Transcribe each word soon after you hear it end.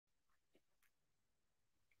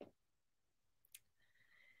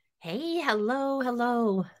Hey, hello,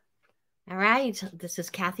 hello. All right, this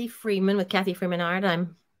is Kathy Freeman with Kathy Freeman Art.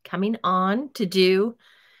 I'm coming on to do,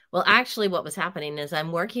 well, actually, what was happening is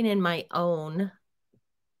I'm working in my own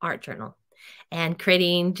art journal and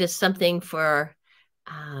creating just something for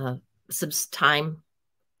uh, some time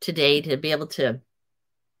today to be able to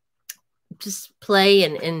just play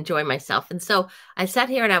and enjoy myself. And so I sat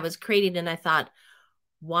here and I was creating, and I thought,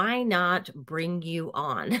 why not bring you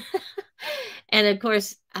on? And of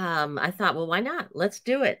course, I thought, well, why not? Let's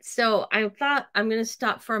do it. So I thought I'm going to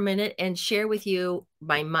stop for a minute and share with you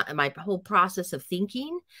my whole process of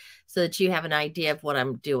thinking so that you have an idea of what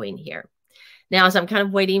I'm doing here. Now, as I'm kind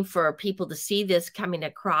of waiting for people to see this coming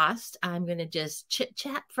across, I'm going to just chit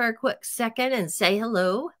chat for a quick second and say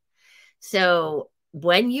hello. So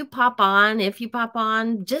when you pop on, if you pop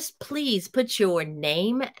on, just please put your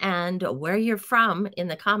name and where you're from in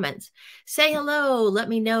the comments. Say hello. Let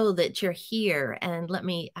me know that you're here and let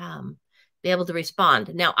me be able to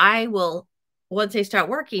respond. Now, I will, once I start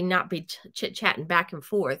working, not be chit-chatting back and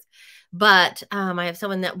forth, but I have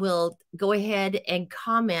someone that will go ahead and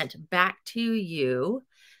comment back to you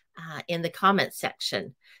in the comment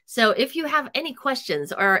section. So if you have any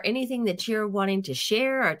questions or anything that you're wanting to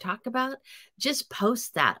share or talk about, just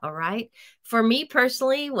post that. All right. For me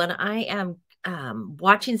personally, when I am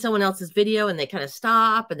watching someone else's video and they kind of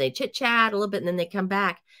stop and they chit chat a little bit and then they come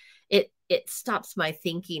back, it stops my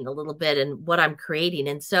thinking a little bit and what I'm creating.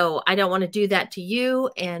 And so I don't want to do that to you.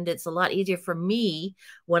 And it's a lot easier for me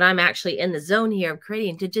when I'm actually in the zone here of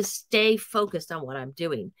creating to just stay focused on what I'm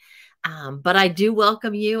doing. But I do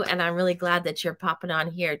welcome you, and I'm really glad that you're popping on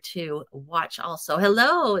here to watch also.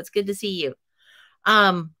 Hello, it's good to see you.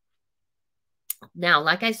 Now,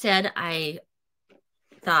 like I said, I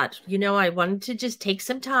thought, I wanted to just take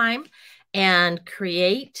some time and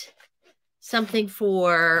create something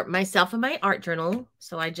for myself in my art journal.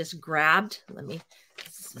 So I just grabbed,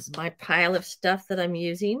 this is my pile of stuff that I'm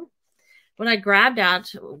using. What I grabbed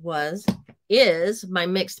out is my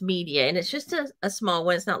mixed media, and it's just a small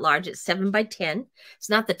one. It's not large. It's 7 by 10. It's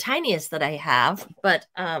not the tiniest that I have, but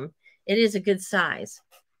it is a good size.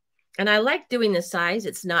 And I like doing this size.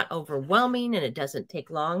 It's not overwhelming and it doesn't take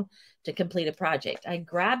long to complete a project. I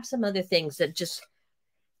grabbed some other things that just,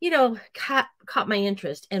 caught my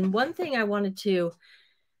interest. And one thing I wanted to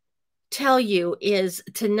tell you is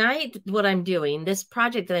tonight, what I'm doing, this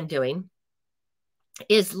project that I'm doing,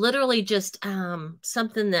 is literally just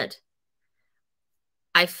something that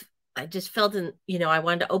I just felt I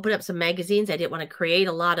wanted to open up some magazines. I didn't want to create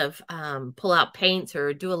a lot of pull out paints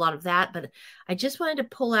or do a lot of that, but I just wanted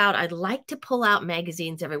to I'd like to pull out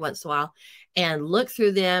magazines every once in a while and look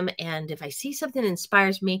through them. And if I see something that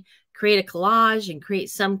inspires me, create a collage and create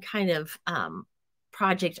some kind of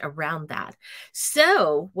project around that.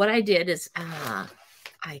 So what I did is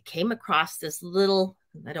I came across this little,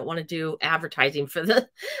 I don't want to do advertising for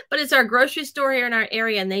but it's our grocery store here in our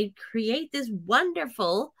area. And they create this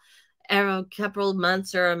wonderful, a couple of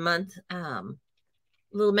months or a month,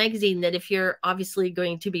 little magazine that if you're obviously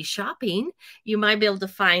going to be shopping, you might be able to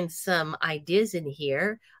find some ideas in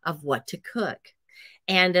here of what to cook.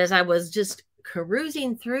 And as I was just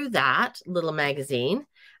perusing through that little magazine,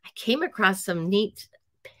 I came across some neat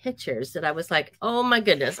pictures that I was like, oh my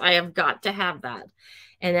goodness, I have got to have that.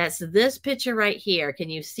 And that's this picture right here.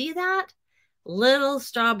 Can you see that? Little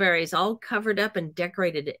strawberries all covered up and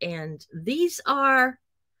decorated. And these are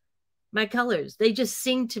my colors. They just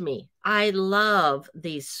sing to me. I love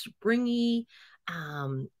these springy,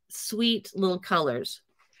 sweet little colors.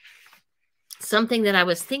 Something that I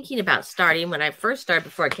was thinking about starting when I first started,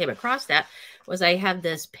 before I came across that, was I have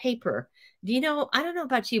this paper. I don't know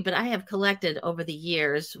about you, but I have collected over the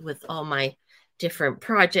years with all my different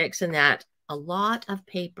projects and that, a lot of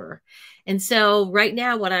paper. And so right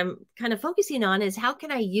now what I'm kind of focusing on is how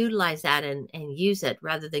can I utilize that and use it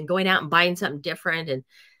rather than going out and buying something different. And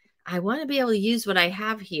I want to be able to use what I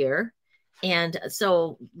have here. And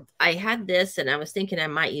so I had this and I was thinking I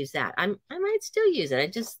might use that. I might still use it. I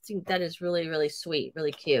just think that is really, really sweet,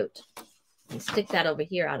 really cute. I'll stick that over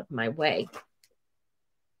here out of my way.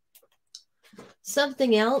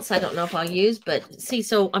 Something else I don't know if I'll use, but see,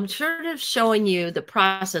 so I'm sort of showing you the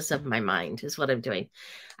process of my mind is what I'm doing.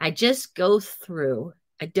 I just go through.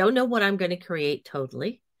 I don't know what I'm going to create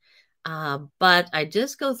totally, but I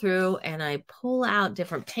just go through and I pull out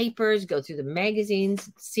different papers, go through the magazines,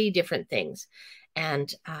 see different things,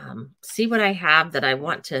 and see what I have that I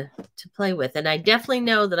want to play with. And I definitely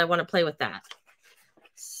know that I want to play with that.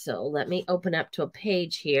 So let me open up to a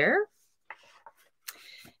page here.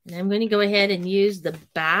 And I'm going to go ahead and use the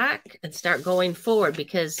back and start going forward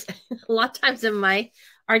because a lot of times in my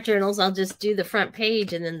art journals, I'll just do the front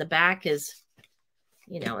page and then the back is,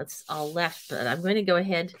 you know, it's all left. But I'm going to go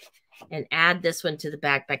ahead and add this one to the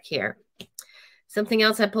back here. Something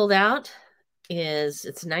else I pulled out is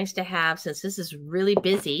it's nice to have, since this is really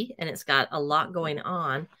busy and it's got a lot going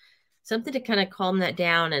on, something to kind of calm that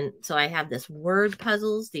down. And so I have this word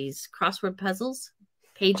puzzles, these crossword puzzles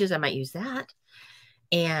pages. I might use that.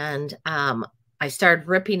 And I started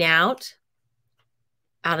ripping out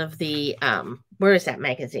of the, where is that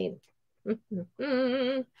magazine?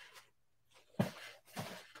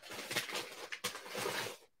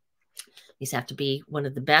 These have to be one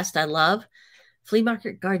of the best. I love Flea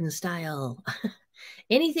Market Garden Style.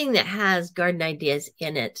 Anything that has garden ideas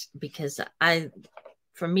in it, because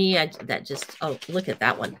for me, that just, oh, look at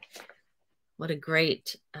that one. What a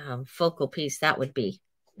great focal piece that would be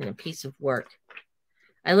in a piece of work.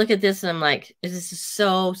 I look at this and I'm like, this is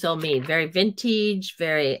so me. Very vintage,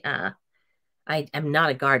 very, I am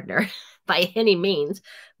not a gardener by any means,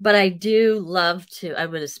 but I do love to, I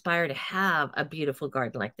would aspire to have a beautiful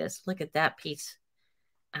garden like this. Look at that piece.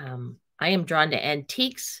 I am drawn to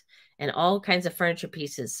antiques and all kinds of furniture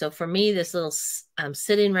pieces. So for me, this little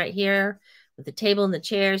sitting right here with the table and the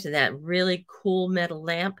chairs and that really cool metal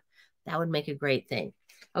lamp, that would make a great thing.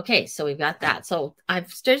 Okay, so we've got that. So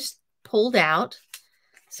I've just pulled out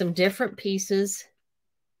some different pieces.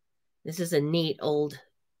 This is a neat old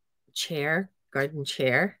chair, garden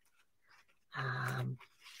chair.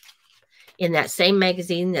 In that same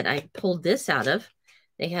magazine that I pulled this out of,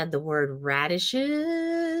 they had the word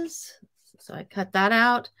radishes. So I cut that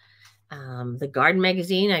out. The garden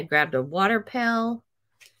magazine, I grabbed a water pail,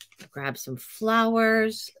 grabbed some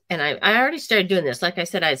flowers, and I already started doing this. Like I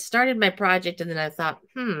said, I started my project and then I thought,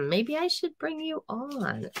 maybe I should bring you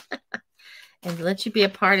on and let you be a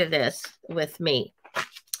part of this with me.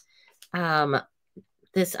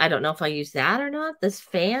 This, I don't know if I'll use that or not. This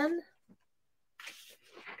fan.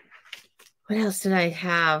 What else did I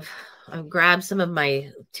have? I've grabbed some of my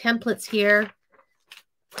templates here.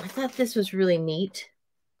 I thought this was really neat,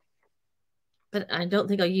 but I don't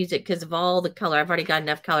think I'll use it because of all the color. I've already got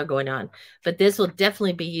enough color going on, but this will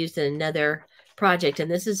definitely be used in another project.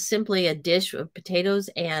 And this is simply a dish of potatoes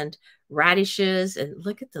and radishes. And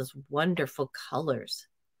look at those wonderful colors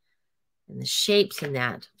and the shapes in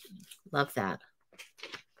that. Love that.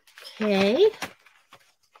 Okay.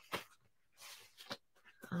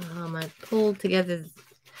 I pulled together.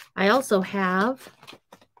 I also have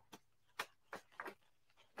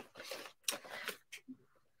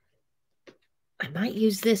I might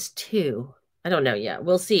use this too. I don't know yet.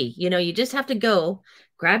 We'll see. You know, you just have to go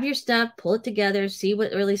grab your stuff, pull it together, see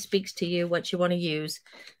what really speaks to you, what you want to use.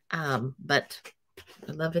 But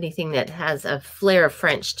I love anything that has a flair of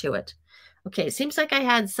French to it. Okay, it seems like I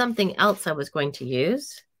had something else I was going to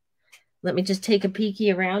use. Let me just take a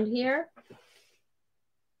peeky around here.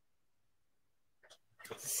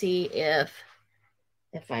 See if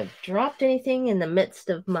I've dropped anything in the midst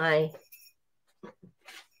of my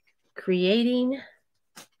creating.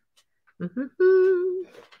 As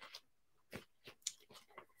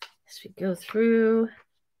we go through.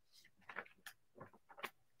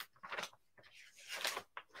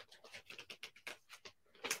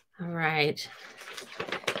 All right.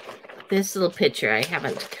 This little picture, I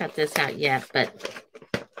haven't cut this out yet, but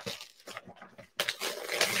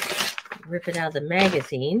rip it out of the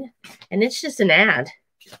magazine. And it's just an ad.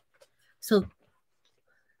 So,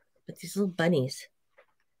 but these little bunnies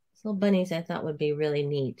I thought would be really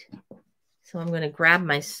neat. So I'm going to grab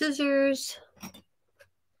my scissors.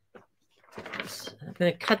 I'm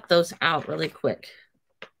going to cut those out really quick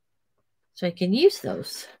so I can use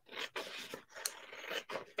those.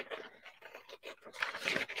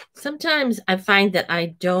 Sometimes I find that I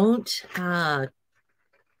don't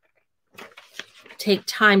take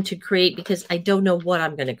time to create because I don't know what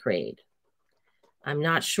I'm going to create. I'm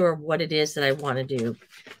not sure what it is that I want to do.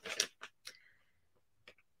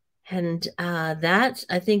 And that,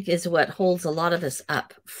 I think, is what holds a lot of us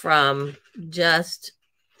up from just,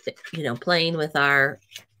 you know, playing with our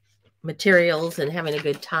materials and having a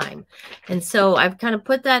good time. And so I've kind of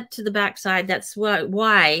put that to the backside. That's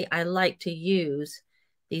why I like to use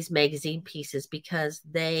these magazine pieces, because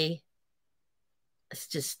they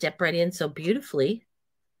just step right in so beautifully.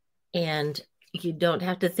 And you don't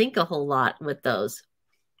have to think a whole lot with those.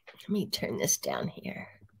 Let me turn this down here.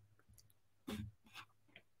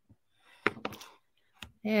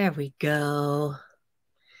 There we go.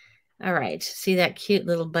 All right. See that cute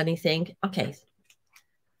little bunny thing? Okay.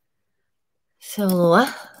 So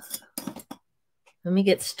let me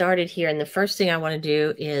get started here. And the first thing I want to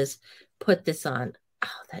do is put this on.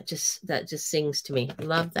 Oh, that just sings to me. I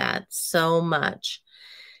love that so much.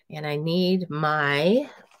 And I need my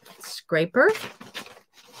scraper.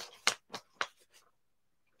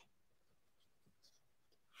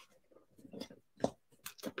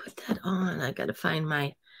 To put that on, I got to find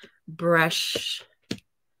my brush.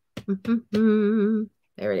 There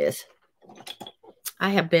it is. I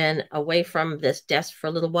have been away from this desk for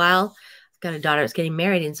a little while. I've got a daughter that's getting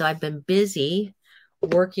married, and so I've been busy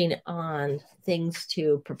working on things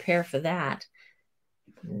to prepare for that.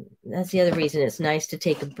 That's the other reason it's nice to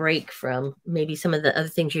take a break from maybe some of the other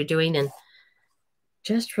things you're doing and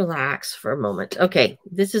just relax for a moment. Okay,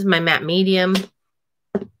 this is my matte medium,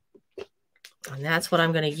 and that's what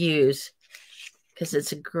I'm going to use because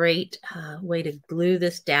it's a great way to glue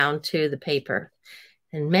this down to the paper.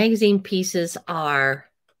 And magazine pieces are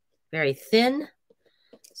very thin,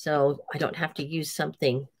 so I don't have to use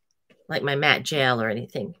something like my matte gel or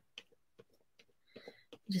anything.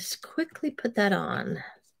 Just quickly put that on.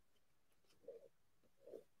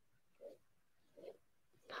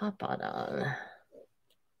 Pop it on.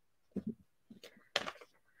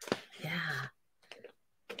 Yeah.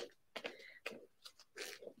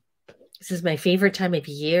 This is my favorite time of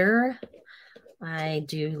year. I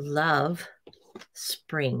do love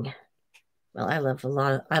spring. Well, I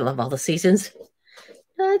love all the seasons.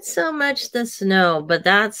 Not so much the snow, but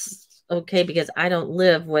that's okay because I don't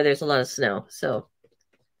live where there's a lot of snow. So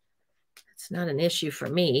it's not an issue for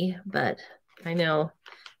me, but I know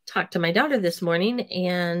talked to my daughter this morning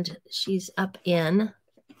and she's up in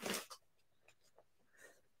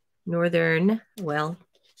northern, well,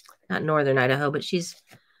 not northern Idaho, but she's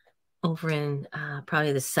over in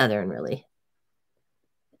probably the southern really.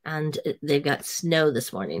 And they've got snow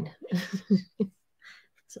this morning.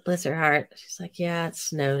 So bless her heart. She's like, yeah, it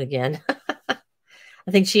snowed again. I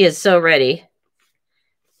think she is so ready.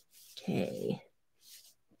 Okay.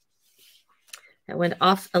 I went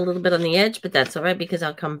off a little bit on the edge, but that's all right because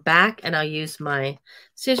I'll come back and I'll use my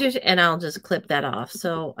scissors and I'll just clip that off.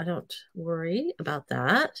 So I don't worry about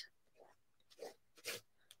that.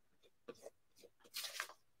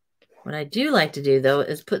 What I do like to do, though,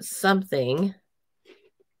 is put something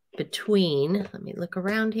between. Let me look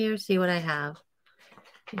around here, see what I have.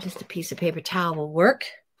 Just a piece of paper towel will work.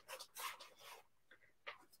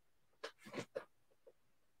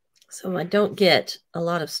 So I don't get a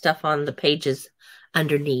lot of stuff on the pages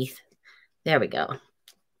underneath. There we go.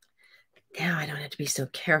 Now I don't have to be so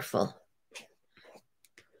careful.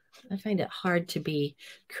 I find it hard to be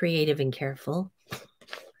creative and careful. I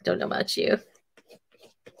don't know about you.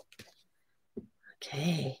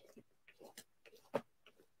 Okay.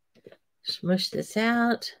 Smush this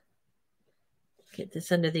out. Get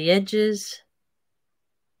this under the edges.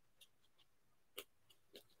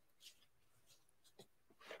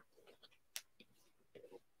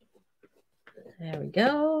 There we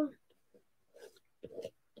go.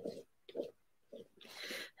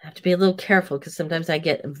 I have to be a little careful because sometimes I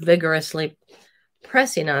get vigorously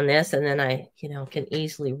pressing on this and then I, can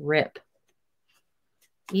easily rip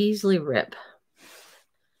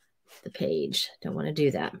the page. Don't want to do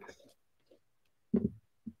that.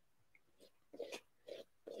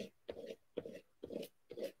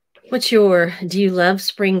 Do you love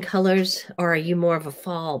spring colors or are you more of a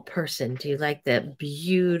fall person? Do you like the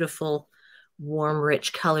beautiful, warm,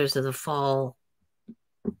 rich colors of the fall?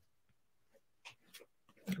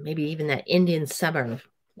 Maybe even that Indian summer.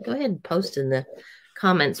 Go ahead and post in the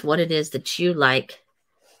comments what it is that you like.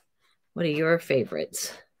 What are your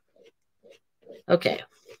favorites? Okay.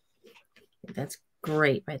 That's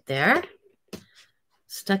great right there.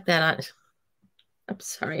 Stuck that on. I'm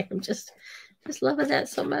sorry. I'm just loving that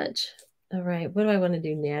so much. All right. What do I want to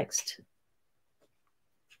do next?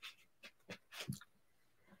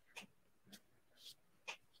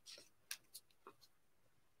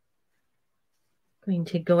 I'm going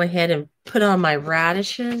to go ahead and put on my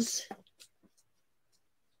radishes.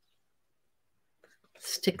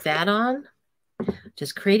 Stick that on.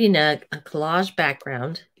 Just creating a collage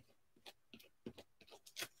background.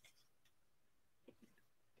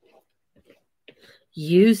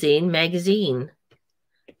 Using magazine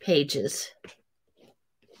pages.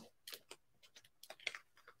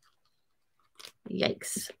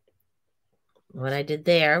 Yikes. What I did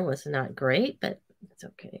there was not great, but it's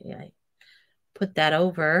okay. I put that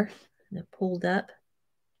over and I pulled up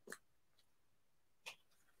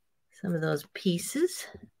some of those pieces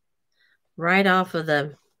right off of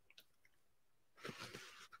the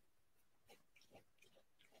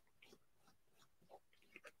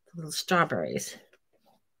little strawberries.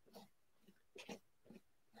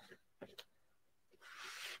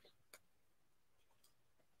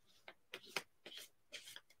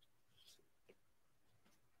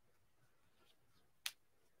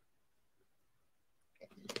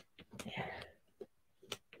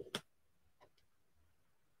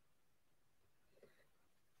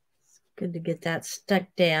 Good to get that stuck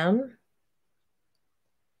down.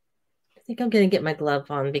 I think I'm going to get my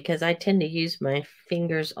glove on because I tend to use my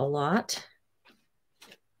fingers a lot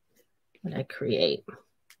when I create.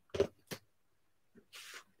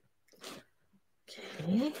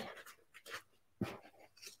 Okay.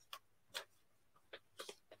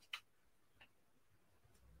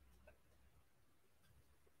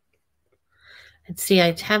 And see,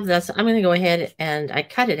 I have this. I'm going to go ahead and I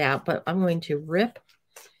cut it out, but I'm going to rip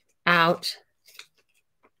out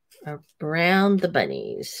around the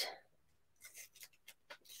bunnies.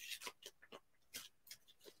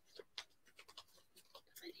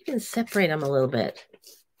 I even separate them a little bit.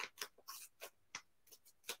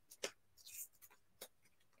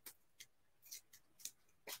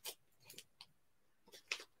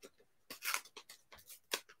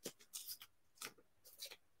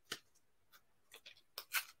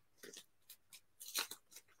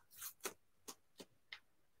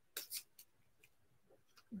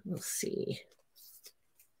 We'll see.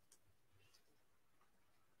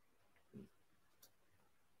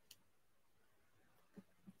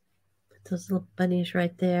 Put those little bunnies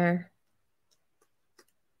right there.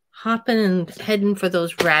 Hopping and heading for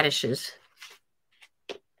those radishes.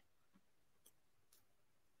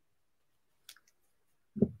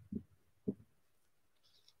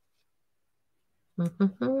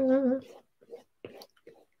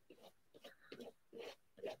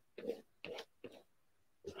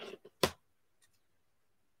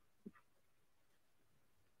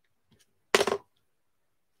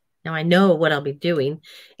 Now I know what I'll be doing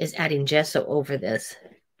is adding gesso over this.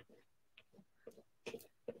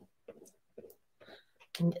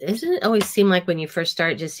 And doesn't it always seem like when you first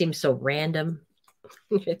start, it just seems so random?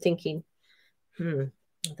 You're thinking, will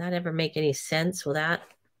that ever make any sense? Will that?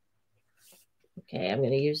 Okay, I'm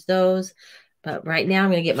going to use those. But right now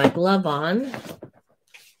I'm going to get my glove on.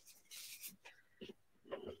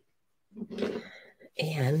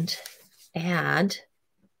 And add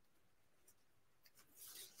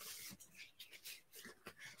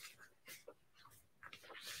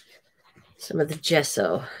some of the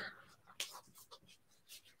gesso.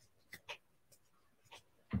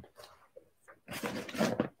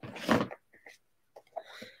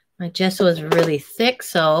 My gesso is really thick,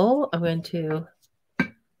 so I'm going to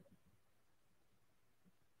get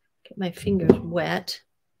my fingers wet.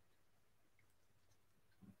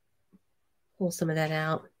 Pull some of that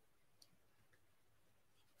out.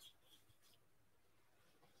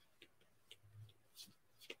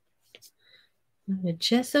 The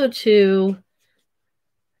gesso to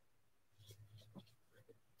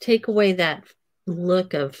take away that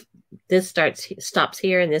look of this stops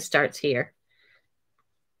here and this starts here.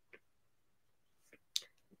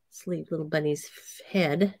 Let's leave little bunny's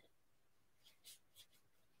head.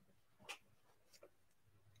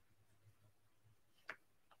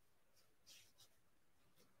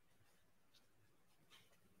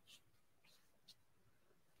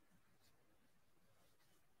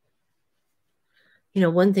 You know,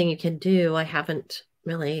 one thing you can do, I haven't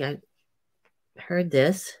really, I heard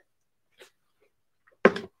this,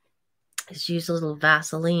 is use a little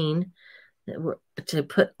Vaseline to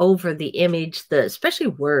put over the image, especially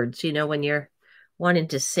words, you know, when you're wanting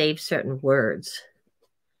to save certain words.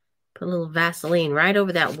 Put a little Vaseline right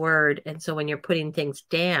over that word. And so when you're putting things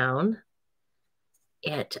down,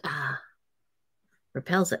 it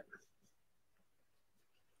repels it.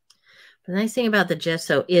 The nice thing about the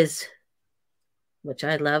gesso is, which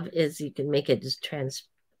I love, is you can make it as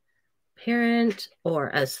transparent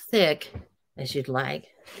or as thick as you'd like.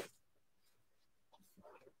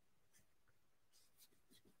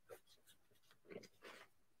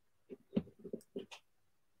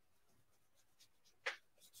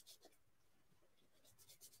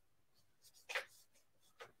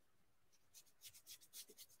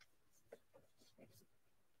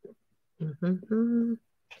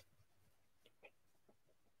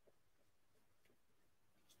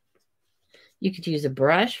 You could use a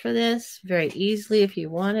brush for this very easily if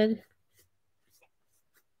you wanted.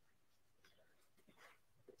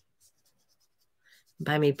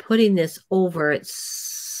 By me putting this over, it's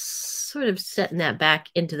sort of setting that back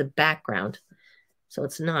into the background. So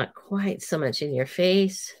it's not quite so much in your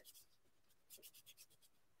face.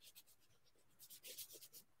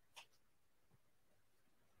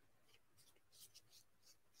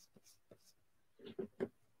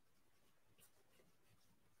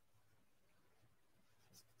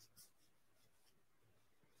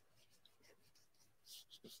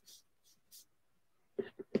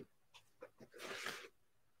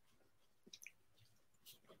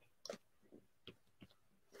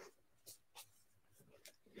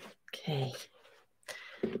 Okay.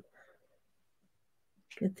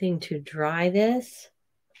 something to dry this.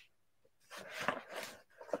 I'm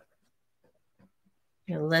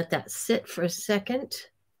going to let that sit for a second.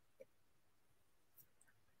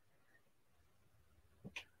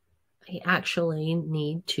 I actually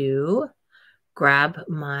need to grab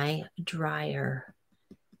my dryer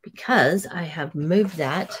because I have moved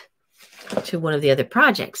that to one of the other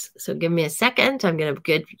projects. So give me a second. I'm going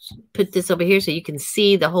to put this over here so you can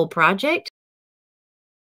see the whole project.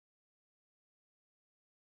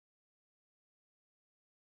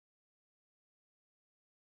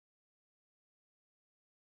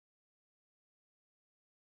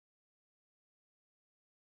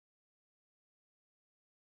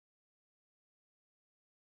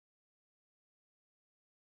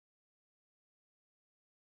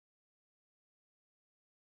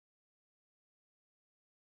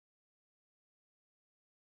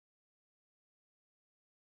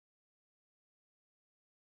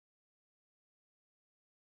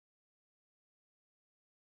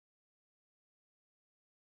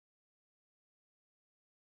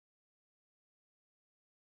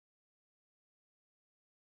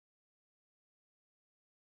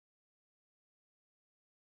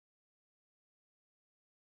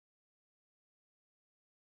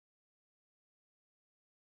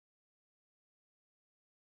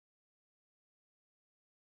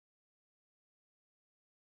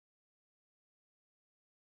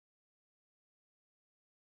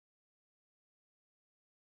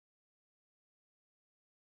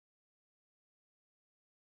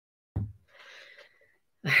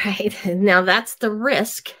 All right, now that's the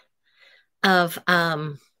risk of,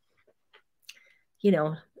 popping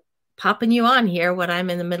you on here when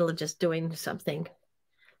I'm in the middle of just doing something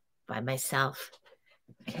by myself.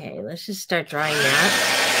 Okay, let's just start drying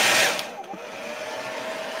that.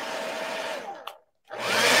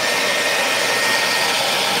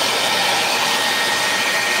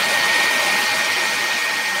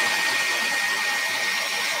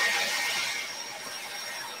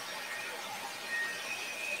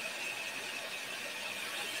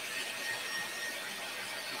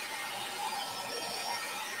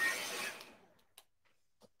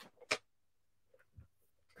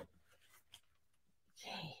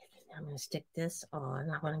 Okay, I'm going to stick this on.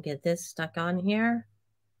 I want to get this stuck on here.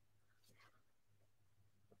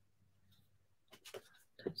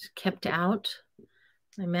 It's kept out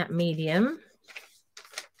my matte medium.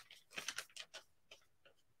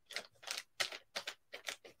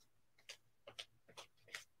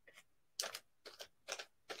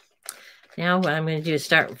 Now what I'm going to do is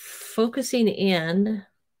start focusing in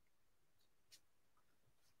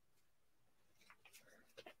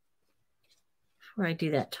before I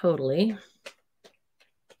do that totally.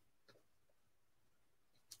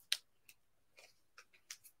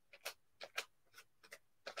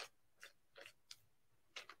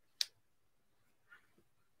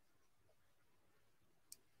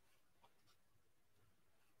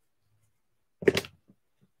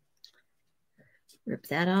 Rip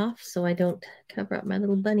that off so I don't cover up my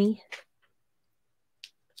little bunny.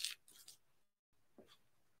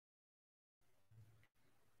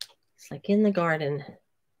 It's like in the garden.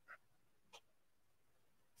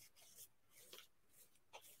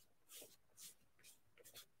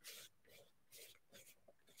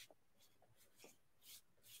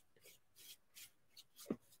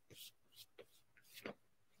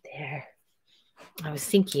 There. I was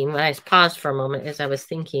thinking, when I paused for a moment, as I was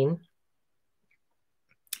thinking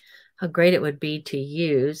how great it would be to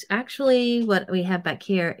use. Actually, what we have back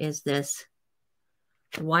here is this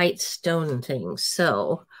white stone thing.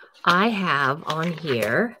 So I have on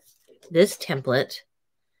here this template,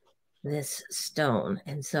 this stone.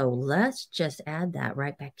 And so let's just add that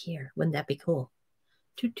right back here. Wouldn't that be cool?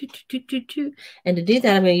 And to do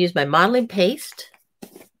that, I'm going to use my modeling paste.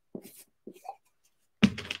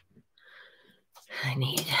 I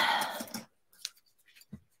need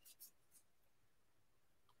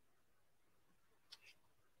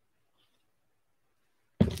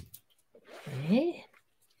okay.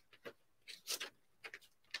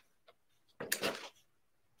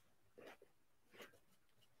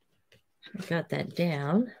 I got that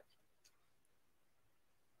down.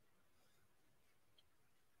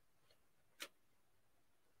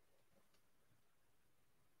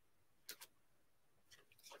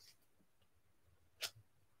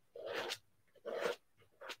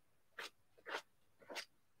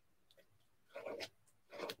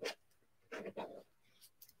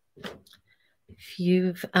 If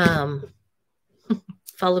you've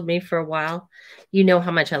followed me for a while, you know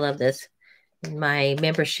how much I love this. My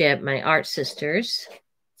membership, my Art Sisters.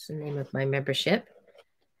 It's the name of my membership.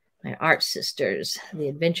 My Art Sisters, the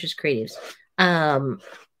Adventures Creatives.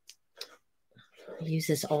 I use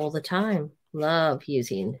this all the time. Love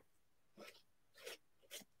using.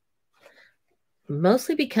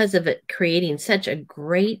 Mostly because of it creating such a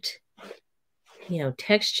great,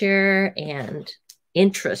 texture and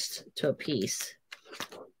interest to a piece.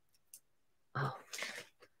 Oh,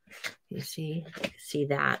 you see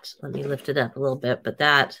that? Let me lift it up a little bit, but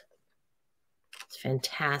that is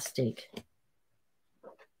fantastic.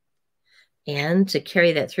 And to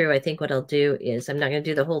carry that through, I think what I'll do is I'm not going to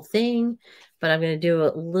do the whole thing, but I'm going to do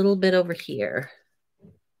a little bit over here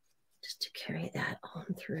just to carry that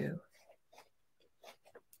on through.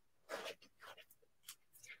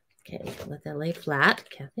 Okay, let that lay flat,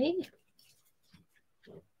 Kathy.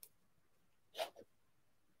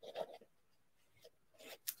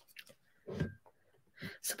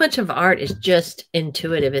 So much of art is just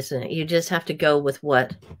intuitive, isn't it? You just have to go with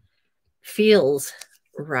what feels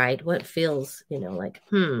right, what feels, like,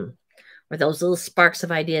 or those little sparks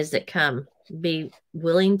of ideas that come. Be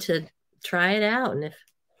willing to try it out. And if it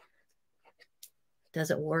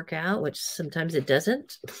doesn't work out, which sometimes it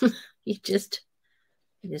doesn't, you just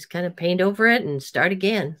kind of paint over it and start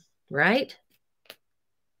again, right?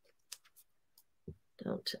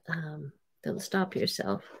 Don't stop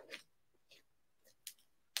yourself.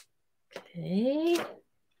 Okay.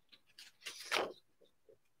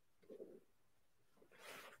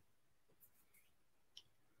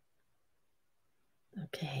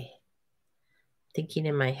 Okay. Thinking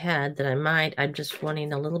in my head that I'm just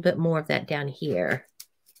wanting a little bit more of that down here.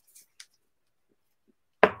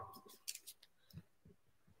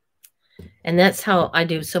 And that's how I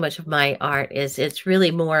do so much of my art, is it's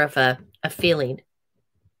really more of a feeling.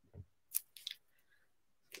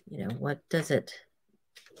 What does it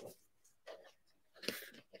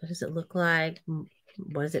look like?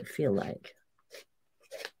 What does it feel like?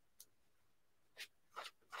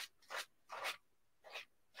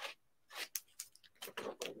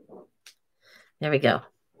 There we go.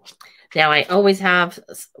 Now I always have,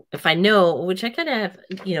 if I know, which I kind of,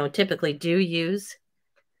 typically do use,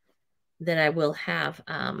 then I will have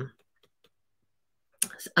a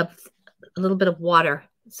little bit of water,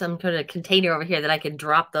 some kind of container over here that I can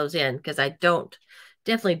drop those in, because I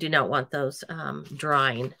definitely do not want those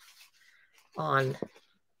drying on.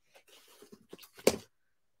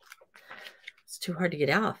 It's too hard to get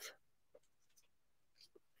off.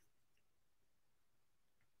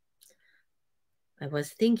 I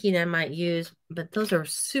was thinking I might use, but those are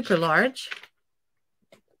super large.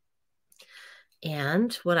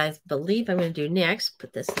 And what I believe I'm going to do next,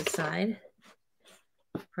 put this aside,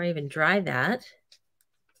 probably even dry that,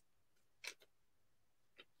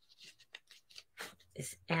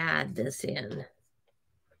 is add this in.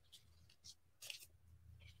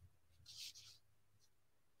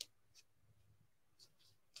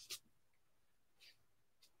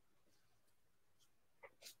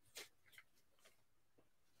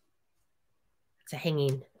 It's a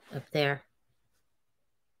hanging up there.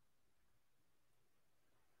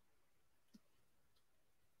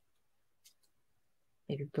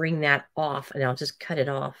 Maybe bring that off, and I'll just cut it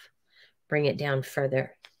off, bring it down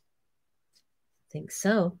further. I think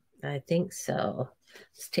so.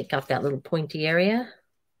 Let's take off that little pointy area.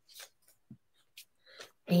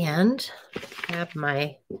 And grab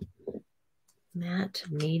my matte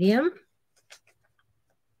medium.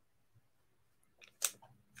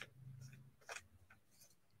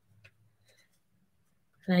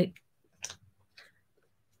 I'm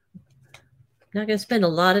not going to spend a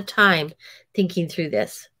lot of time thinking through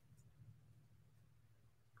this.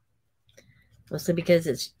 Mostly because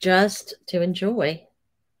it's just to enjoy.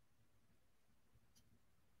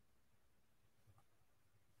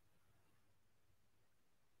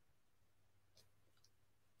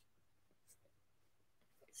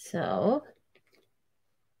 So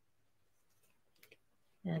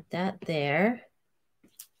add that there.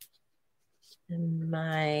 And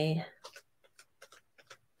my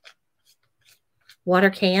water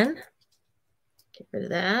can. Get rid of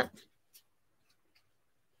that.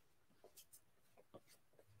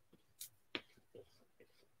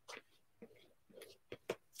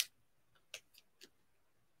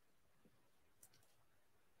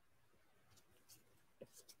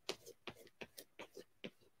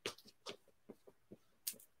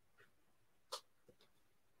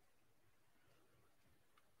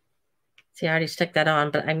 See, I already stuck that on,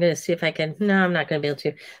 but I'm going to see if I can. No, I'm not going to be able to.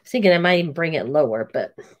 I was thinking I might even bring it lower,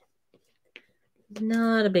 but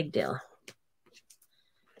not a big deal.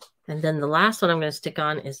 And then the last one I'm going to stick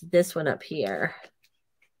on is this one up here.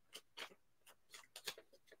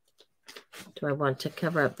 Do I want to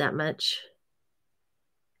cover up that much?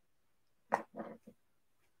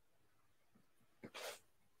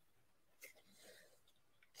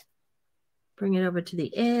 Bring it over to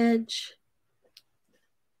the edge.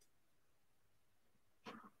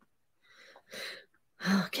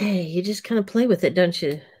 Okay, you just kind of play with it, don't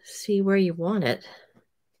you? See where you want it.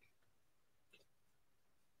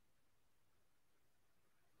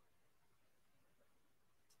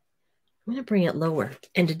 I'm going to bring it lower.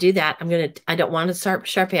 And to do that, I don't want a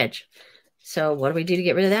sharp edge. So what do we do to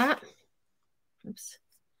get rid of that? Oops.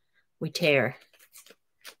 We tear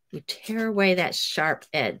away that sharp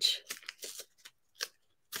edge.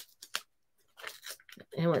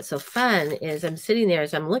 And what's so fun is I'm sitting there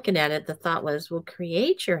as I'm looking at it, the thought was, well,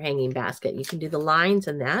 create your hanging basket. You can do the lines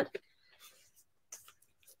and that.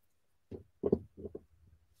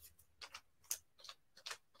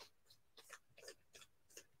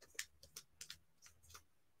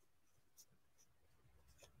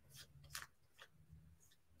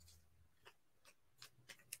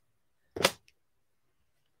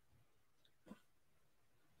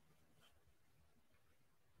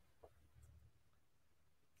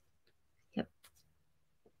 Yep.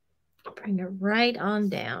 Bring it right on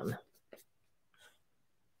down.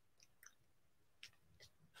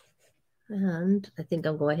 And I think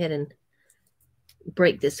I'll go ahead and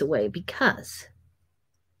break this away because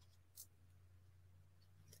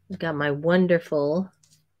I've got my wonderful,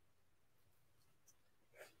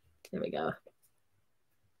 there we go.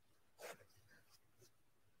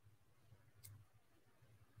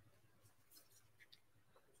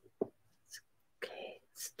 Okay,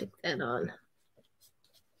 stick that on.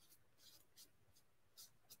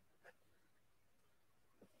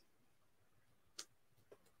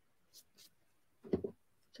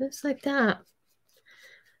 Just like that.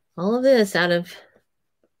 All of this out of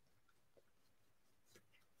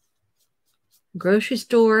grocery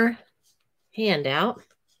store handout.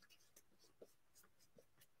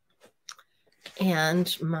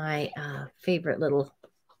 And my favorite little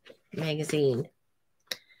magazine.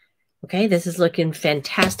 Okay, this is looking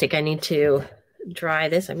fantastic. I need to dry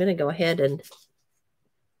this. I'm going to go ahead and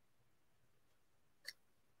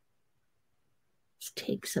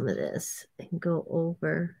take some of this and go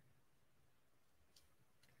over.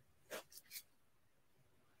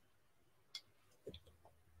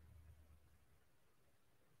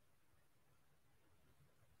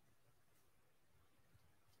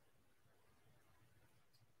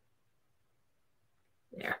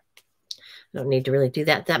 There. I don't need to really do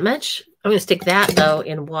that much. I'm going to stick that, though,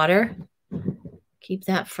 in water. Keep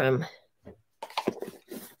that from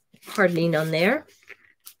hardening on there.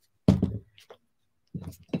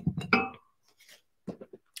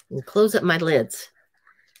 And close up my lids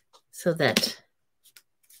so that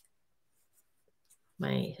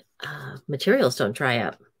my materials don't dry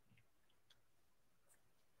up.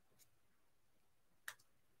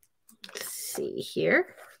 Let's see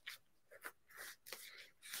here.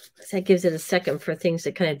 So that gives it a second for things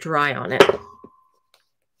to kind of dry on it.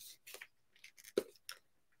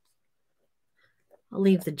 I'll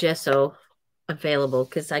leave the gesso available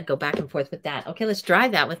because I go back and forth with that. Okay, let's dry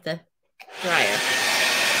that with the dryer.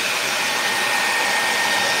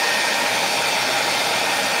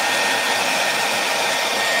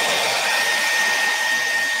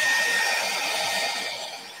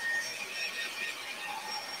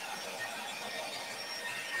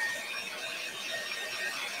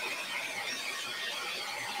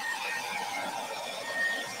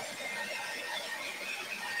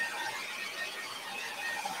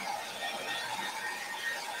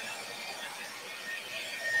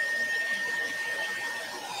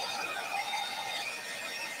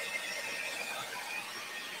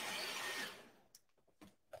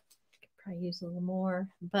 Probably use a little more,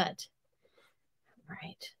 but all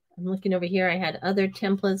right. I'm looking over here. I had other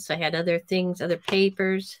templates. I had other things, other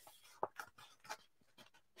papers.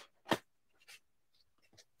 Make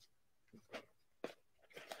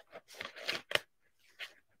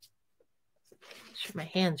sure my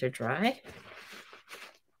hands are dry.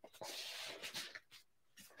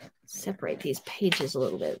 Separate these pages a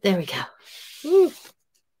little bit. There we go. Woo.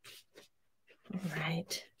 All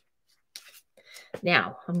right.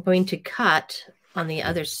 Now I'm going to cut on the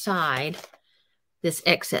other side this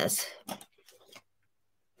excess.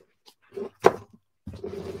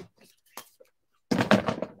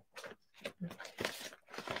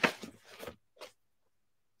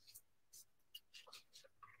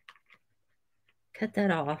 Cut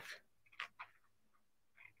that off.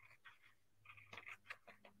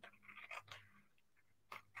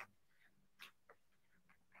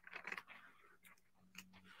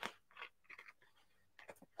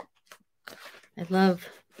 I love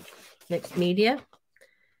mixed media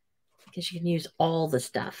because you can use all the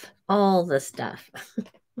stuff, all the stuff.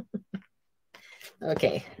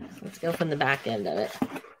 Okay, let's go from the back end of it.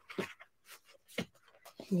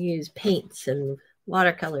 Use paints and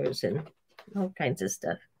watercolors and all kinds of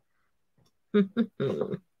stuff. There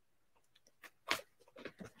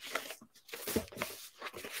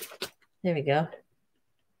we go.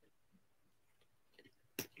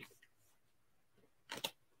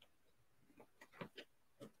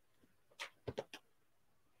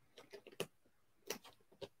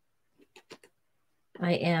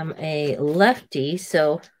 I am a lefty,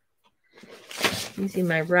 so using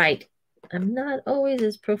my right, I'm not always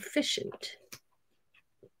as proficient.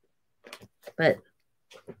 But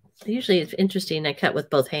usually it's interesting. I cut with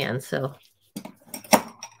both hands, so.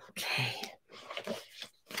 Okay.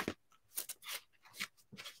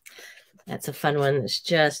 That's a fun one. It's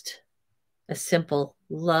just a simple,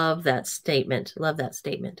 love that statement. Love that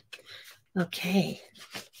statement. Okay.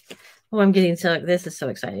 Oh, I'm getting so, this is so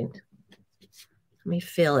exciting. Let me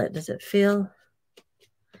feel it. Does it feel?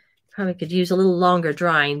 Probably could use a little longer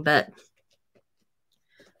drying, but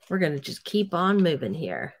we're going to just keep on moving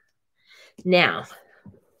here. Now,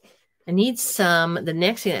 I need the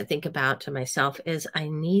next thing I think about to myself is I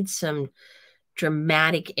need some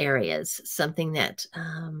dramatic areas, something that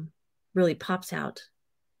really pops out.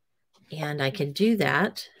 And I can do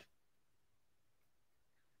that.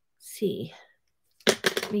 Let's see.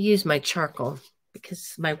 Let me use my charcoal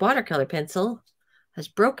because my watercolor pencil has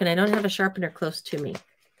broken. I don't have a sharpener close to me.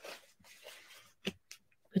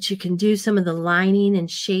 But you can do some of the lining and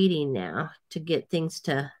shading now to get things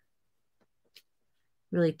to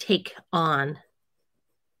really take on.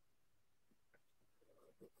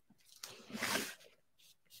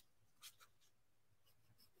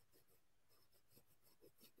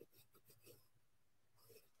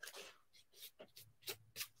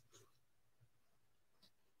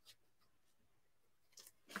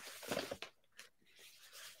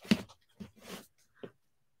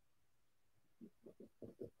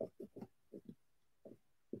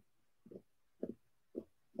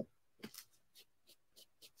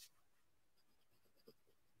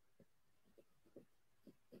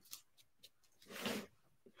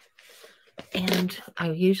 And I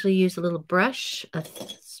usually use a little brush, a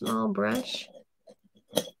small brush.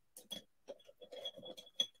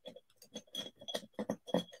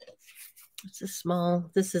 It's a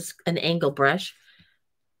small, this is an angle brush.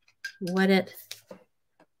 Wet it.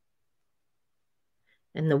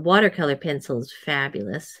 And the watercolor pencil is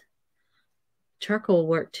fabulous. Charcoal will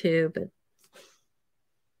work too, but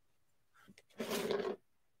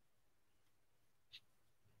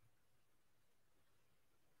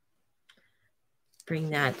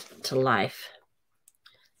bring that to life.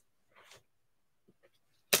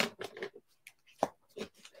 What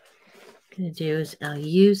I'm going to do is I'll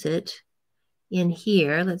use it in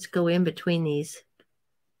here. Let's go in between these.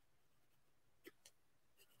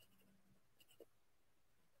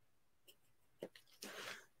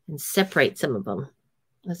 And separate some of them.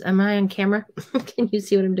 Am I on camera? Can you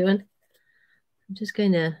see what I'm doing? I'm just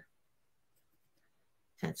going to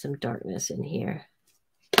add some darkness in here.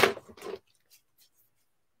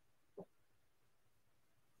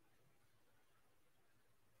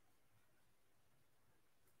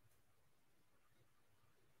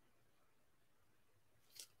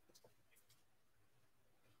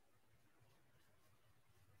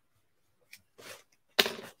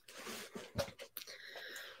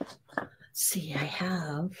 See, I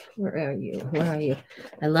have, where are you? Where are you?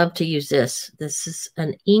 I love to use this. This is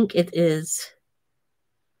an ink. It is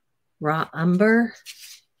raw umber.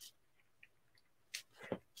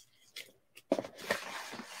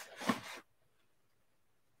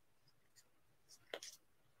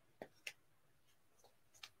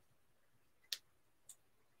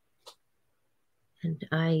 And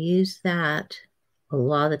I use that a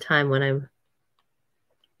lot of the time when I'm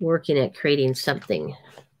working at creating something.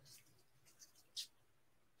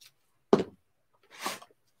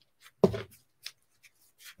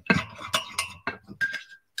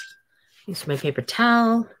 Use my paper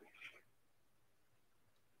towel.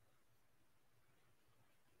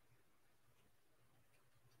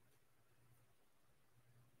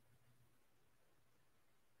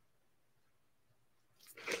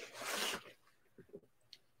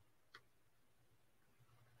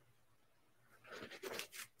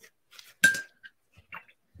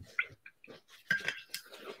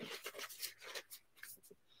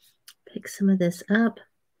 Pick some of this up.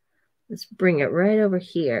 Let's bring it right over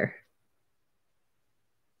here.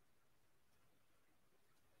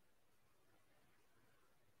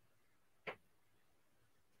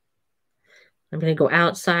 I'm going to go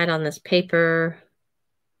outside on this paper,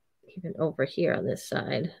 even over here on this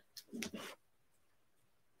side.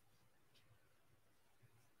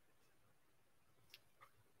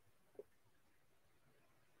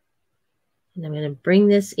 And I'm going to bring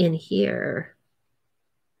this in here.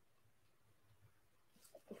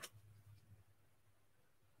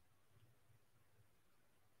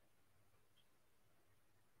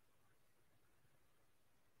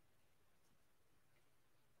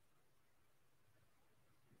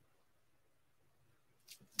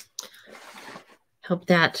 Help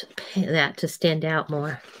that to stand out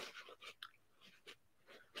more.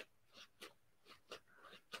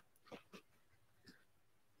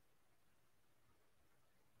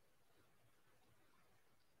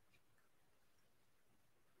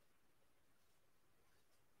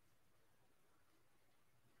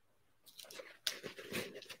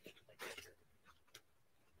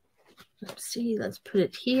 Let's see, let's put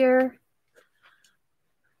it here.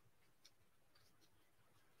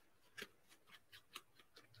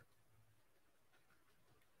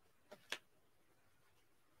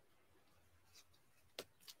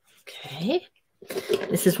 Okay,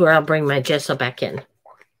 this is where I'll bring my gesso back in.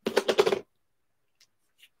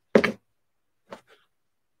 Pull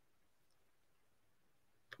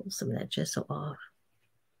some of that gesso off.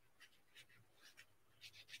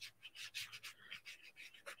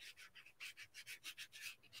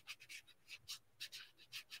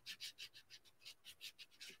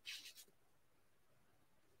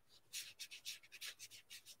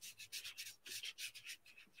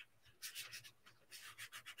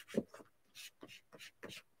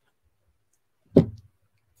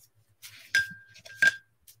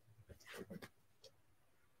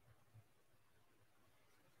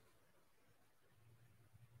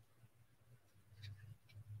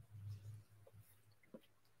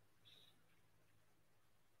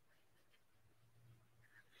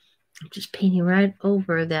 I'm just painting right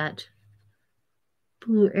over that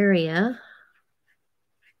blue area.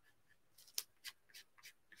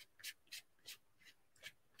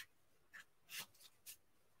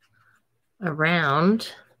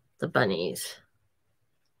 Around the bunnies.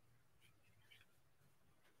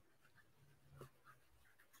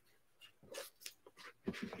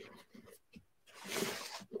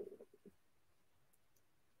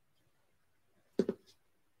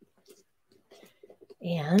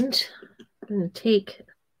 And I'm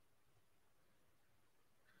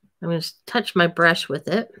going to touch my brush with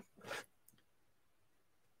it.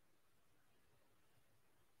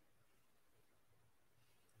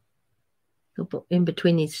 In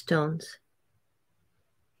between these stones.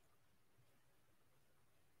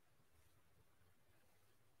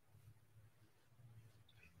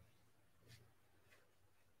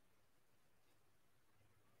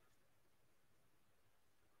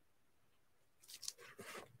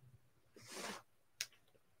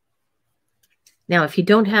 Now, if you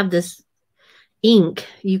don't have this ink,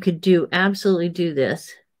 you could absolutely do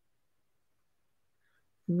this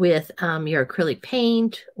with your acrylic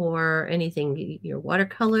paint or anything. Your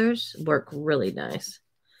watercolors work really nice.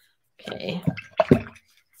 Okay.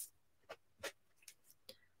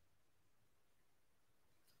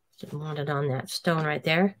 Just want it on that stone right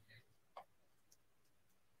there.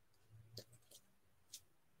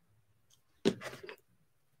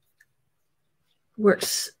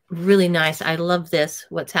 Works really nice. I love this,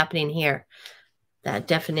 what's happening here, that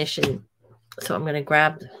definition. So I'm going to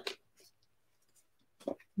grab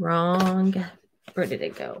wrong. Where did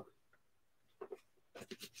it go?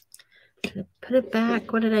 Put it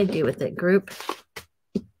back. What did I do with it, group?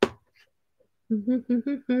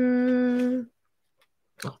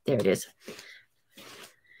 Oh, there it is.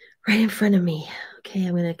 Right in front of me. Okay,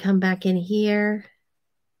 I'm going to come back in here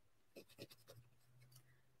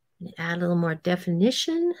and add a little more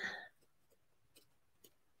definition.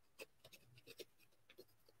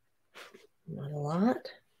 Not a lot.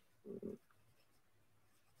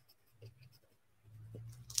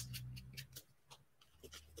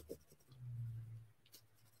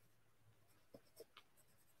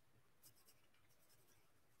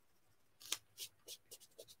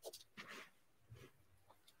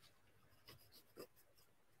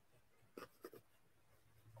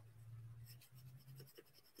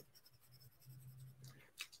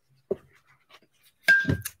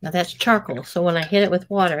 Now that's charcoal, so when I hit it with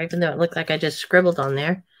water, even though it looked like I just scribbled on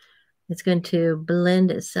there, it's going to blend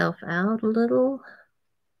itself out a little.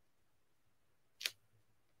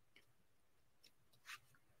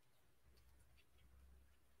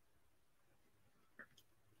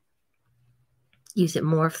 Use it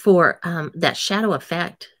more for that shadow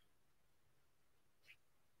effect.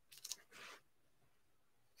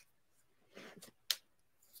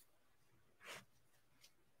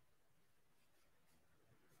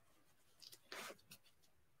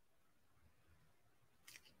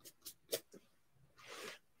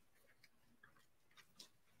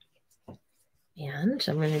 And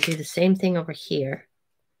I'm going to do the same thing over here.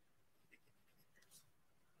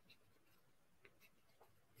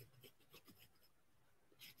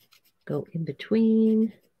 Go in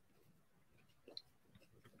between.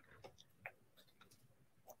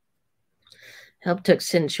 Help to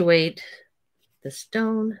accentuate the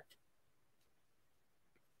stone.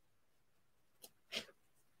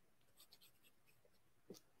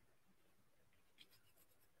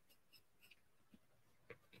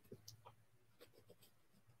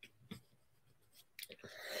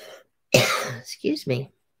 Excuse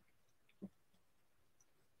me.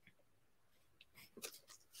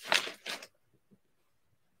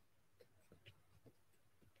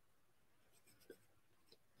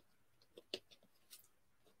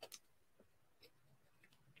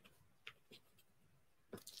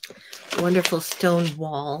 Wonderful stone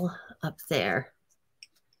wall up there.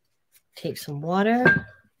 Take some water.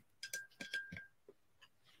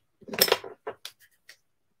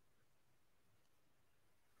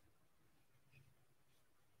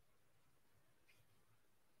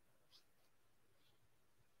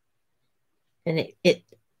 And it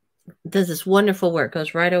does this wonderful work.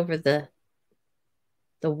 Goes right over the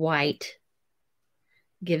white.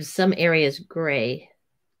 Gives some areas gray.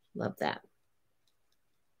 Love that.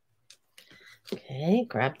 Okay,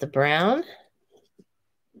 grab the brown.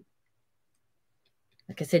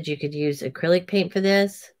 Like I said, you could use acrylic paint for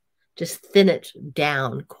this. Just thin it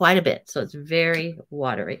down quite a bit so it's very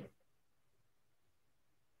watery.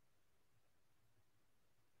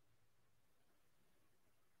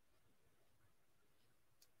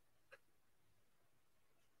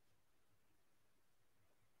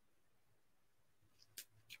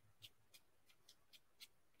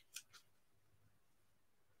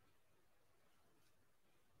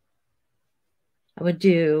 I would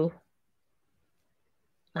do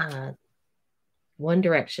one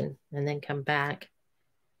direction and then come back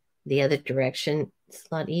the other direction. It's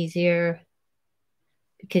a lot easier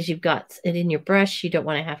because you've got it in your brush. You don't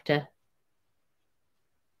want to have to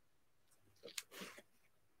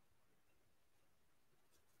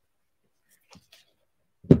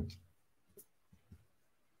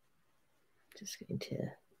just going to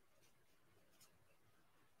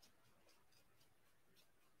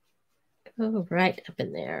go right up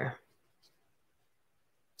in there.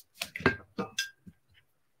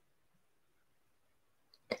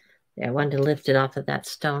 Yeah, I wanted to lift it off of that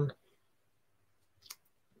stone.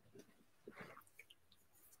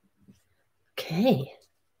 Okay.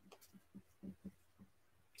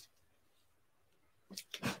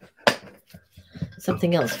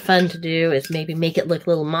 Something else fun to do is maybe make it look a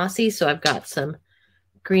little mossy. So I've got some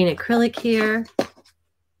green acrylic here.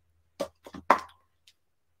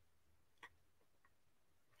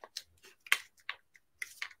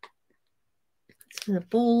 It's in a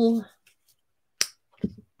bowl.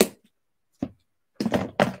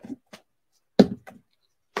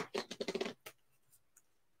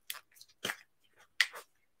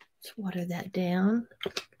 Let's water that down.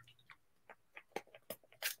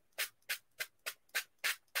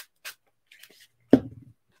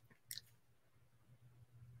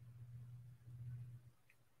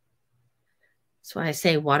 That's why I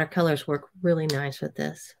say watercolors work really nice with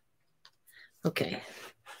this. Okay.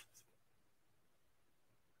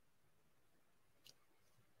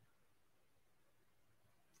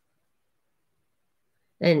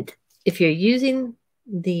 And if you're using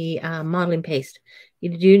the modeling paste,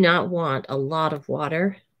 you do not want a lot of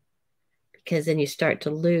water because then you start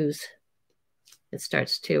to lose. It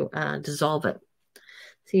starts to dissolve it.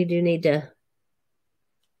 So you do need to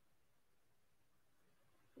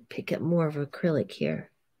pick up more of acrylic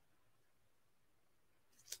here.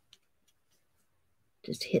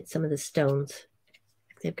 Just hit some of the stones.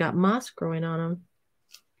 They've got moss growing on them.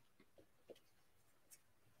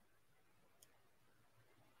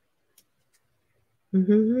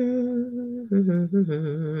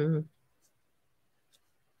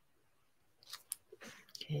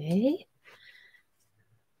 Okay.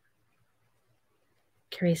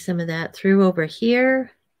 Carry some of that through over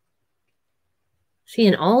here. See,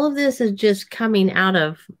 and all of this is just coming out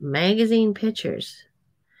of magazine pictures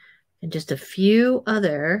and just a few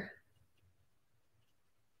other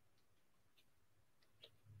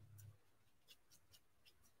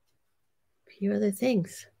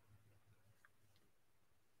things.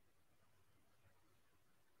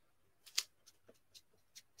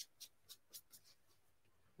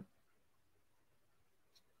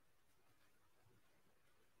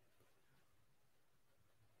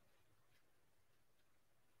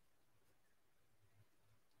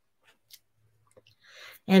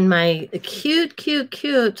 And my cute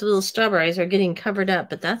little strawberries are getting covered up,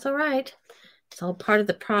 but that's all right. It's all part of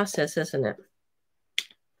the process, isn't it?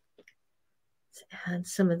 Let's add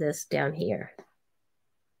some of this down here.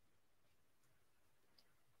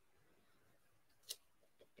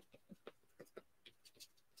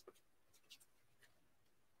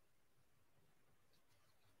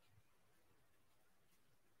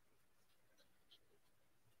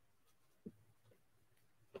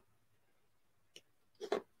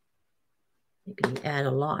 Maybe add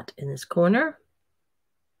a lot in this corner.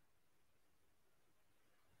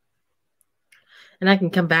 And I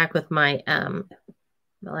can come back with my,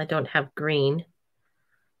 well, I don't have green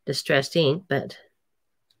distressed ink, but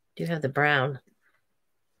I do have the brown.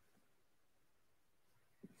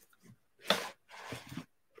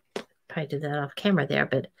 Probably did that off camera there,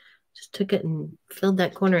 but just took it and filled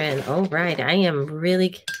that corner in. All right, I am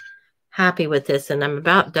really happy with this, and I'm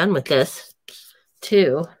about done with this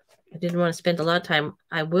too. I didn't want to spend a lot of time.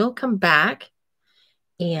 I will come back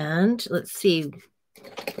and let's see.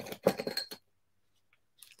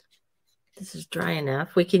 This is dry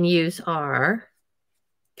enough. We can use our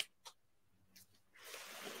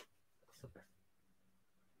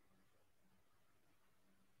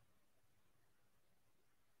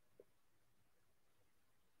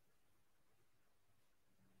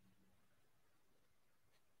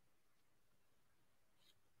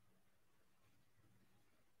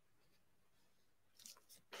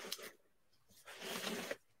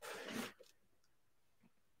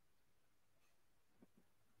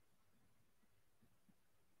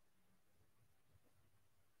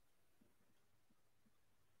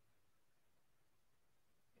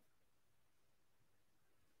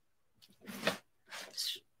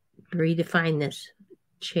redefine this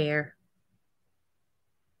chair.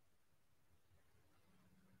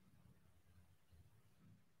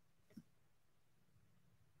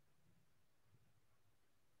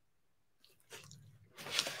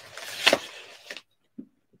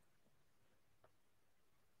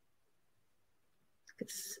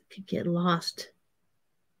 This could get lost.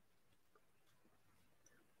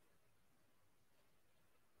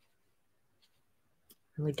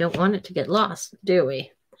 And we don't want it to get lost, do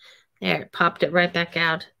we? There, it popped it right back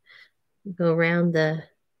out. Go around the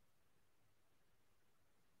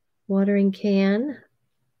watering can.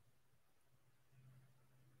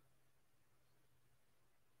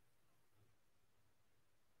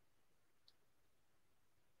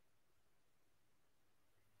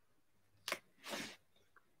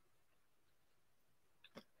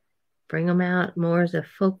 Bring them out more as a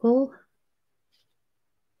focal.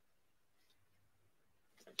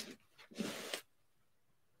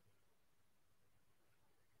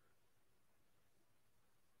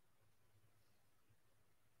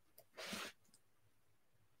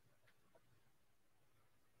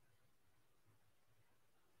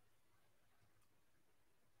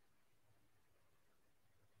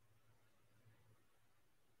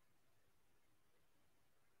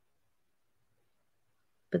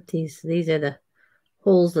 But these are the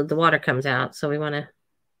holes that the water comes out. So we want to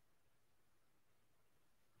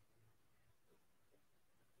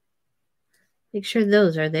make sure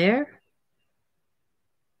those are there.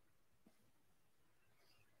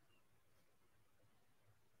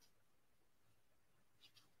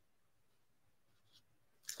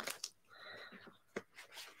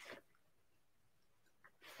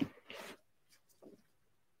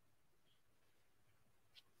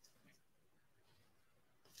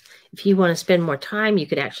 If you want to spend more time, you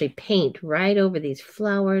could actually paint right over these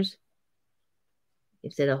flowers.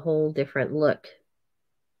 Gives it a whole different look.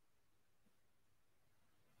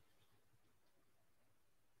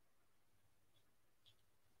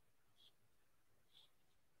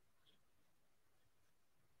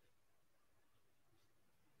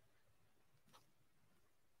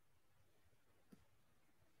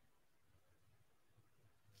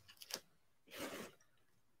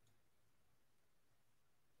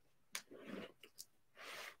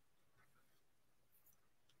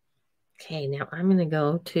 Okay, now I'm going to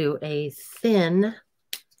go to a thin.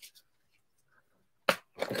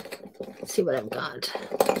 Let's see what I've got.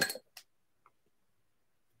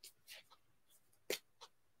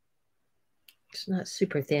 It's not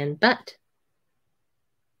super thin, but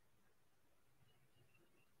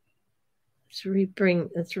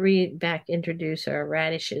let's introduce our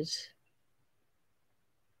radishes.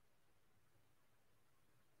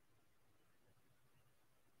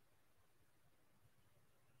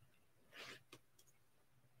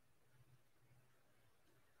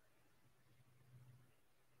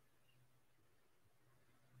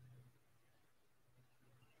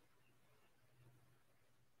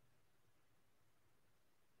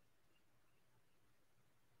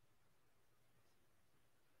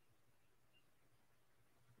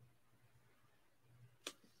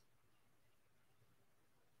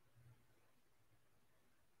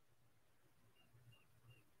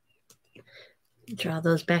 Draw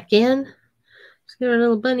those back in. Let's get our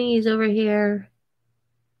little bunnies over here.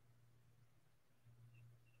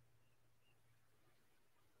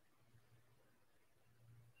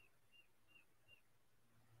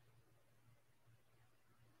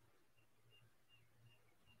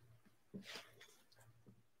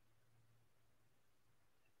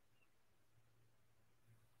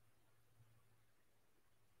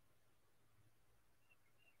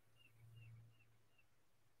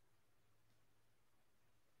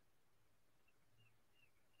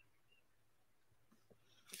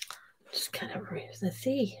 Just kind of, let's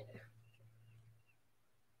see.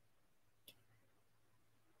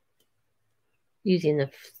 Using the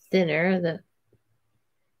thinner, the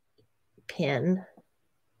pen.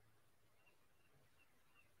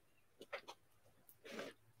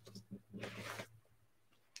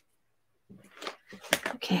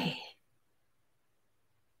 Okay.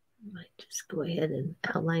 I might just go ahead and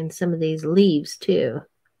outline some of these leaves too.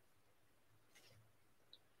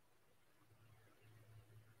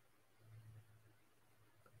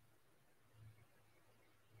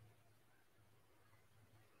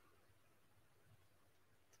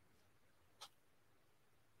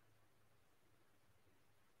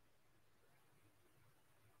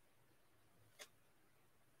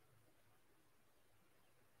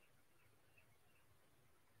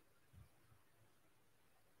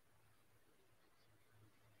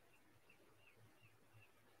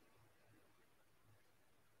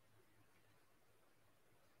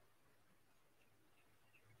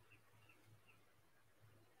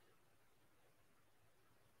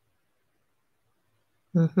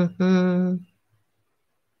 Mm-hmm.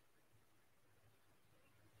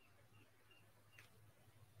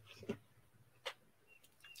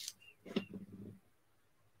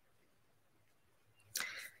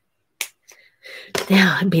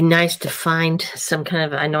 Now, it'd be nice to find some kind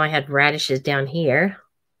of, I know I had radishes down here,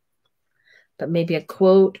 but maybe a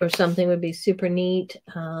quote or something would be super neat.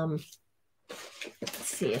 Let's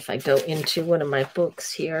see if I go into one of my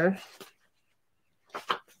books here.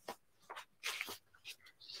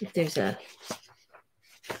 If there's a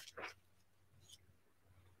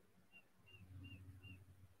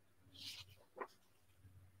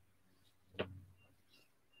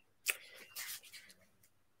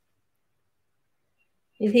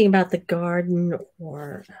anything about the garden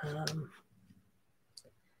or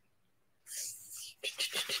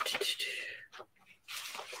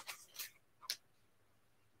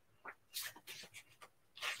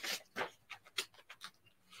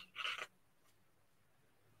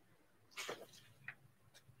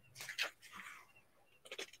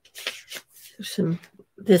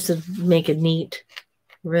this would make it neat,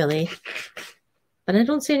 really. But I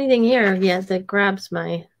don't see anything here yet that grabs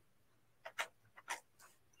my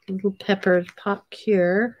little pepper pot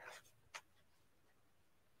cure.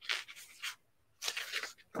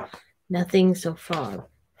 Nothing so far.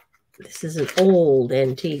 This is an old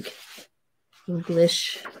antique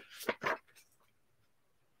English.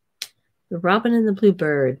 The robin and the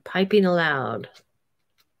bluebird piping aloud.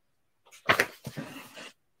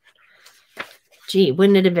 Gee,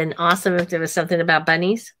 wouldn't it have been awesome if there was something about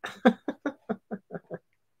bunnies?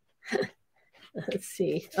 Let's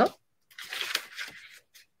see. Oh.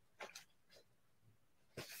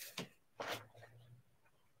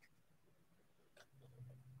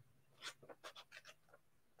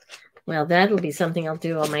 Well, that'll be something I'll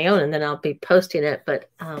do on my own, and then I'll be posting it, but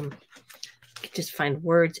just find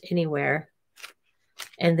words anywhere.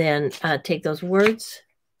 And then take those words.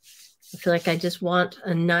 I feel like I just want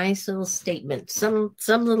a nice little statement, some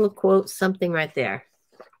little quote, something right there.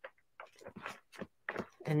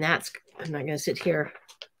 And that's, I'm not going to sit here,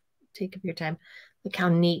 take up your time. Look how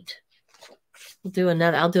neat. I'll do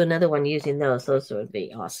another one using those. Those would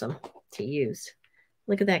be awesome to use.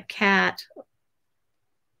 Look at that cat.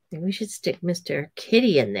 Maybe we should stick Mr.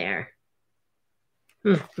 Kitty in there.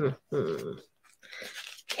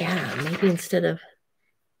 Yeah, maybe instead of,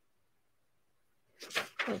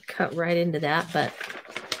 I'll cut right into that, but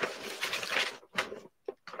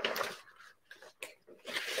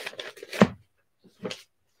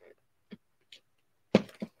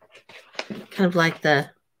kind of like the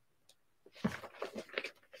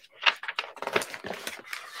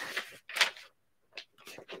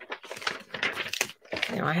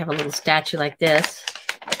I have a little statue like this.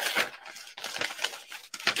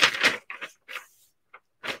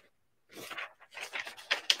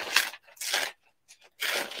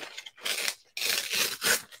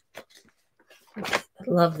 I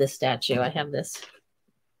love this statue. I have this.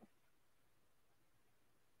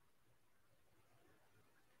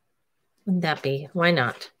 Wouldn't that be? Why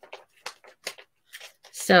not?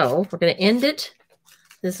 So we're going to end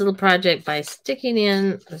this little project by sticking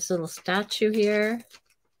in this little statue here.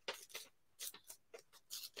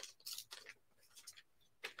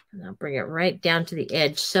 And I'll bring it right down to the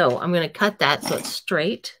edge. So I'm going to cut that so it's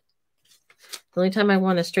straight. The only time I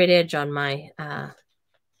want a straight edge on my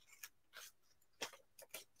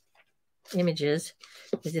images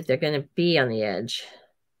is if they're going to be on the edge.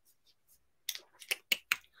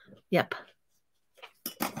 Yep.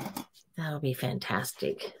 That'll be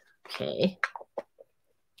fantastic. Okay.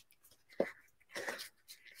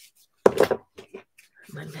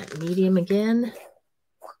 My matte medium again.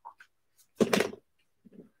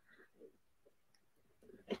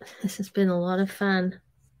 This has been a lot of fun.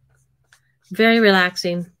 Very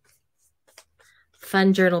relaxing.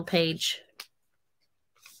 Fun journal page.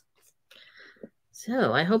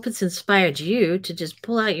 So I hope it's inspired you to just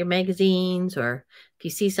pull out your magazines, or if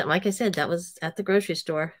you see something, like I said, that was at the grocery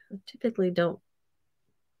store. I typically don't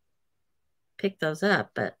pick those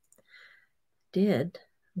up, but did.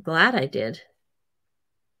 I'm glad I did.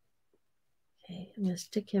 Okay, I'm going to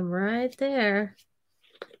stick him right there.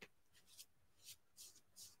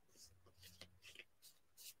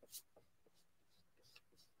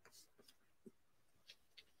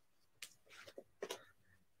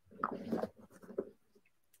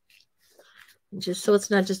 And just so it's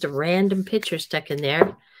not just a random picture stuck in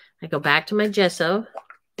there, I go back to my gesso.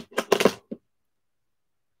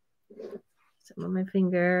 Some on my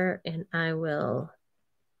finger, and I will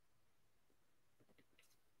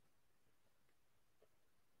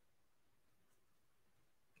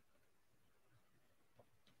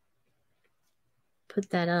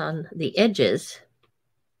put that on the edges.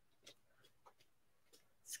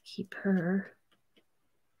 Let's keep her.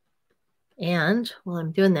 And while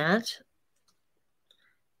I'm doing that,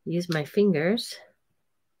 use my fingers.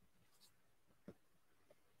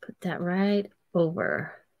 Put that right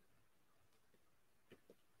over.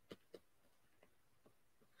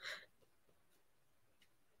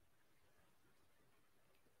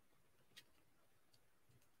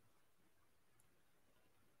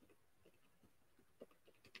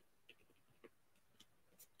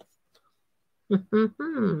 I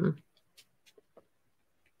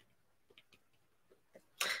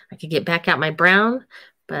could get back out my brown,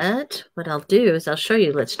 but what I'll do is I'll show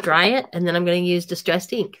you. Let's dry it, and then I'm going to use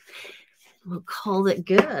distressed ink. We'll call it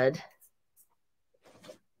good.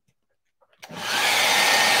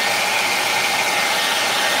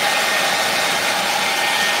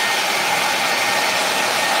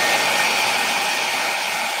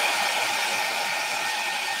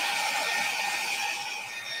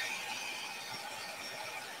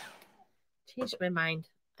 Changed my mind.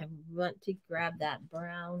 I want to grab that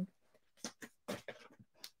brown.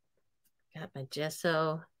 Got my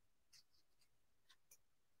gesso.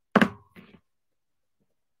 We're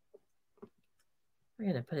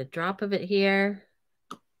going to put a drop of it here.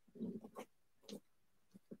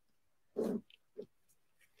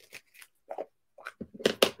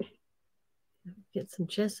 Get some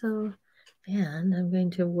gesso, and I'm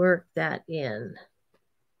going to work that in.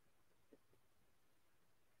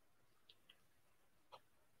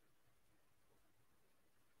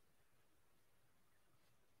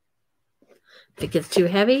 If it gets too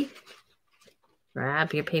heavy,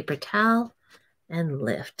 grab your paper towel and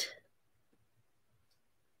lift.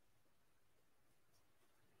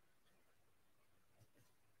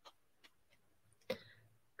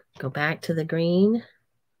 Go back to the green.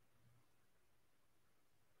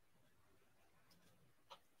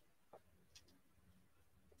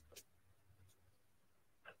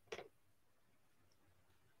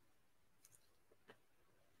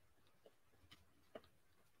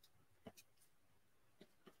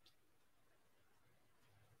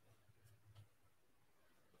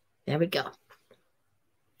 There we go.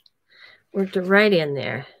 Worked it right in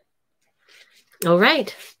there. All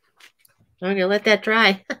right. I'm going to let that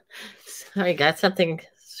dry. Sorry, got something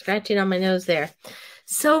scratching on my nose there.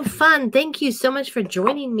 So fun. Thank you so much for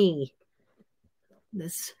joining me.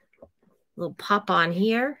 This little pop on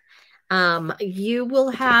here. You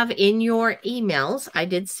will have in your emails, I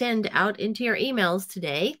did send out into your emails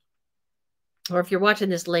today, or if you're watching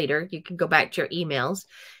this later, you can go back to your emails.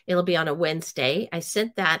 It'll be on a Wednesday. I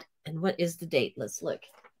sent that. And what is the date? Let's look.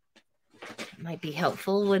 It might be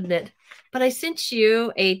helpful, wouldn't it? But I sent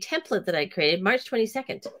you a template that I created March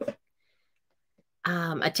 22nd.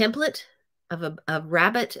 A template of a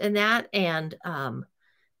rabbit and that, and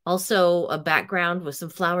also a background with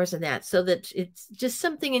some flowers and that, so that it's just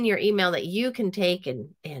something in your email that you can take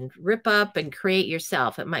and rip up and create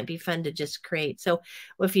yourself. It might be fun to just create. So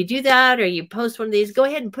if you do that, or you post one of these, go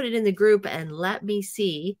ahead and put it in the group and let me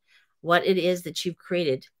see what it is that you've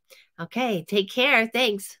created. Okay, take care.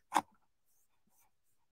 Thanks.